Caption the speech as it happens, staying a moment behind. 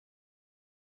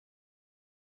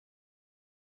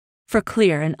For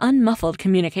clear and unmuffled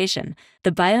communication,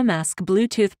 the BioMask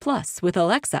Bluetooth Plus with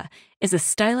Alexa is a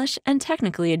stylish and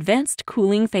technically advanced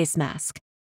cooling face mask.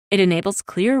 It enables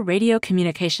clear radio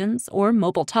communications or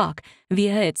mobile talk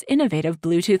via its innovative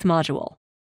Bluetooth module.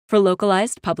 For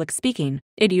localized public speaking,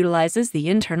 it utilizes the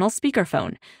internal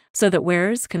speakerphone so that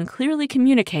wearers can clearly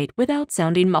communicate without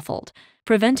sounding muffled,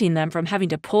 preventing them from having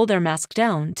to pull their mask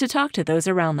down to talk to those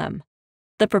around them.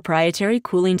 The proprietary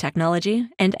cooling technology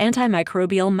and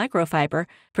antimicrobial microfiber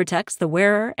protects the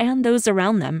wearer and those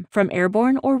around them from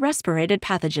airborne or respirated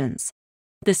pathogens.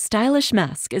 This stylish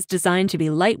mask is designed to be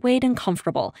lightweight and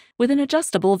comfortable with an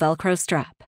adjustable velcro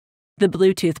strap. The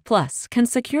Bluetooth Plus can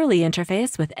securely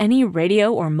interface with any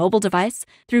radio or mobile device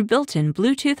through built-in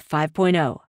Bluetooth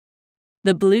 5.0.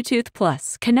 The Bluetooth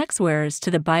Plus connects wearers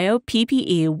to the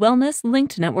BioPPE Wellness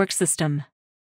Linked Network system.